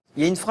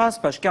Il y a une phrase,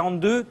 page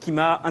 42, qui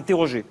m'a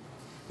interrogé.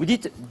 Vous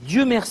dites «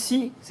 Dieu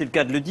merci, c'est le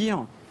cas de le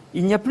dire,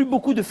 il n'y a plus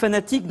beaucoup de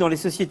fanatiques dans les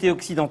sociétés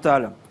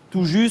occidentales.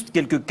 Tout juste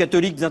quelques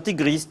catholiques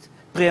intégristes,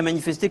 prêts à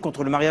manifester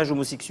contre le mariage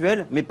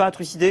homosexuel, mais pas à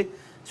trucider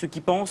ceux qui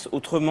pensent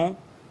autrement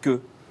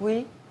qu'eux. »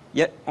 Oui.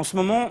 En ce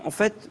moment, en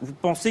fait, vous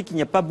pensez qu'il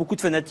n'y a pas beaucoup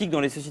de fanatiques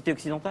dans les sociétés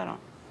occidentales, hein?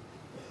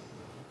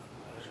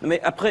 Non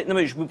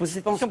mais je me pose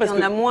cette question parce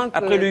que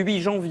après le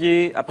 8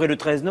 janvier, après le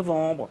 13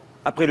 novembre,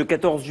 après le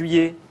 14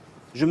 juillet,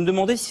 je me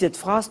demandais si cette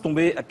phrase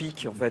tombait à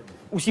pic, en fait.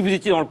 Ou si vous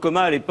étiez dans le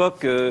coma à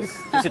l'époque de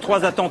ces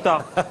 3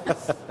 attentats.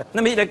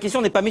 Non mais la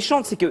question n'est pas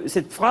méchante, c'est que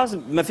cette phrase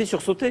m'a fait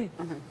sursauter.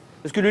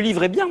 Parce que le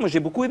livre est bien, moi j'ai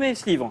beaucoup aimé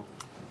ce livre.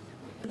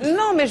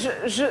 Non mais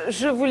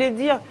je voulais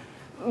dire...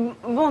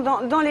 Bon,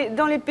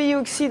 dans les pays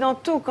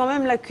occidentaux, quand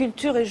même, la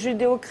culture est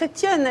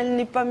judéo-chrétienne, elle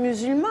n'est pas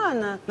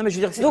musulmane. Non, mais je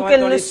veux dire que donc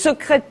elle ne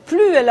secrète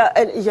plus.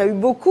 Il y a eu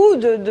beaucoup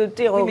de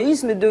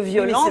terrorisme et de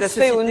violence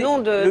fait au nom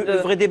de... Le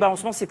vrai débat en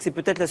ce moment, c'est que c'est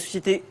peut-être la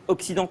société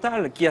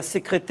occidentale qui a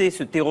sécrété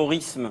ce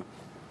terrorisme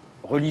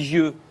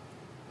religieux.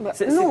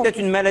 C'est peut-être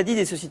une maladie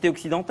des sociétés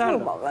occidentales.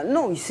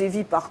 Non, il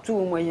sévit partout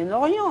au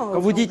Moyen-Orient. Quand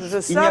vous dites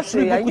qu'il n'y a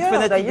plus beaucoup de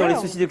fanatiques dans les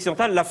sociétés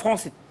occidentales, la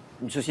France est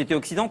une société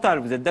occidentale,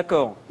 vous êtes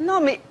d'accord? Non,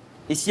 mais...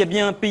 Et s'il y a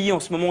bien un pays en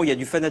ce moment où il y a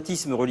du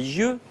fanatisme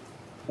religieux,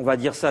 on va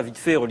dire ça vite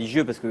fait,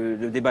 religieux, parce que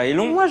le débat est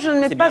long. Moi, je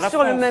ne mets pas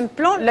sur le même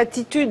plan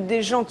l'attitude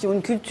des gens qui ont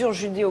une culture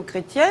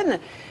judéo-chrétienne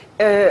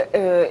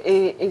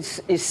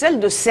et celle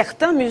de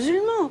certains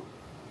musulmans.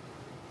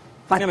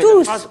 Pas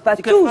tous, pas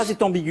tous. La phrase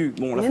est ambiguë.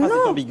 Bon, la phrase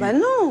est ambiguë. Bah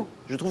non.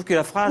 Je trouve que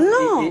la phrase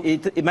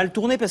est mal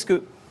tournée parce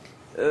que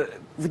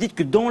vous dites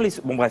que dans les...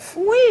 Bon, bref.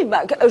 Oui,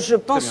 je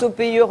pense aux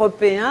pays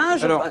européens.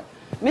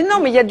 Mais non,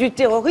 mais il y a du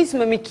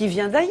terrorisme, mais qui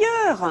vient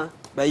d'ailleurs.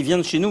 Il vient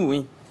de chez nous,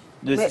 oui.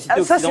 Mais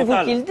ça, c'est vous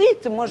qui le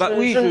dites. Moi,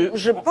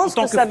 je pense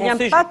que ça ne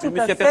vient pas tout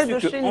à fait de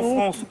chez nous. En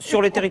France,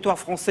 sur les territoires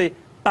français,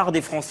 par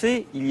des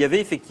Français, il y avait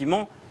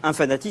effectivement un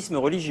fanatisme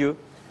religieux.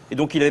 Et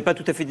donc, il n'avait pas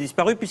tout à fait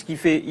disparu,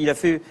 puisqu'il a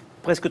fait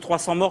presque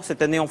 300 morts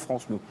cette année en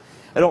France, nous.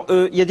 Alors,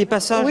 il y a des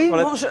passages... Oui,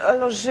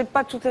 alors je n'ai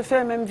pas tout à fait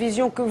la même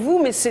vision que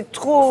vous, mais c'est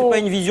trop... C'est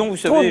pas une vision, vous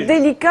savez... trop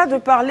délicat de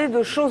parler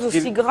de choses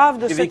aussi graves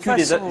de cette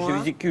façon.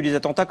 J'ai vécu les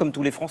attentats comme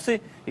tous les Français,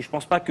 et je ne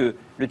pense pas que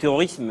le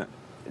terrorisme...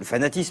 Le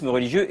fanatisme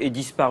religieux est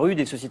disparu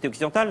des sociétés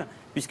occidentales,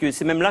 puisque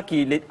c'est même là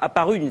qu'il est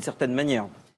apparu d'une certaine manière.